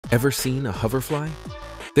Ever seen a hoverfly?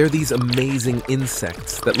 They're these amazing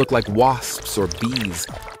insects that look like wasps or bees,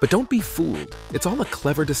 but don't be fooled, it's all a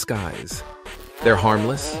clever disguise. They're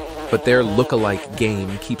harmless, but their look-alike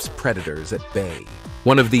game keeps predators at bay.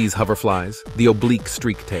 One of these hoverflies, the oblique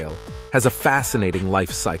streaktail, has a fascinating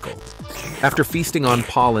life cycle. After feasting on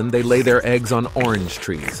pollen, they lay their eggs on orange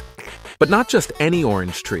trees. But not just any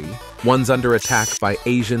orange tree, one's under attack by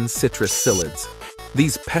Asian citrus psyllids.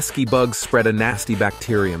 These pesky bugs spread a nasty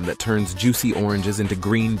bacterium that turns juicy oranges into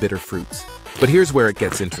green, bitter fruits. But here's where it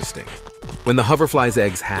gets interesting. When the hoverfly's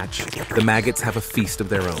eggs hatch, the maggots have a feast of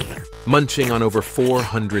their own, munching on over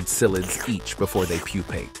 400 psyllids each before they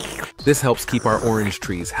pupate. This helps keep our orange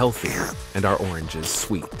trees healthy and our oranges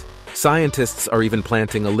sweet. Scientists are even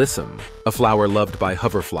planting alyssum, a flower loved by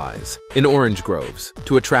hoverflies, in orange groves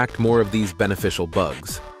to attract more of these beneficial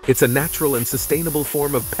bugs. It's a natural and sustainable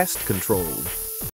form of pest control.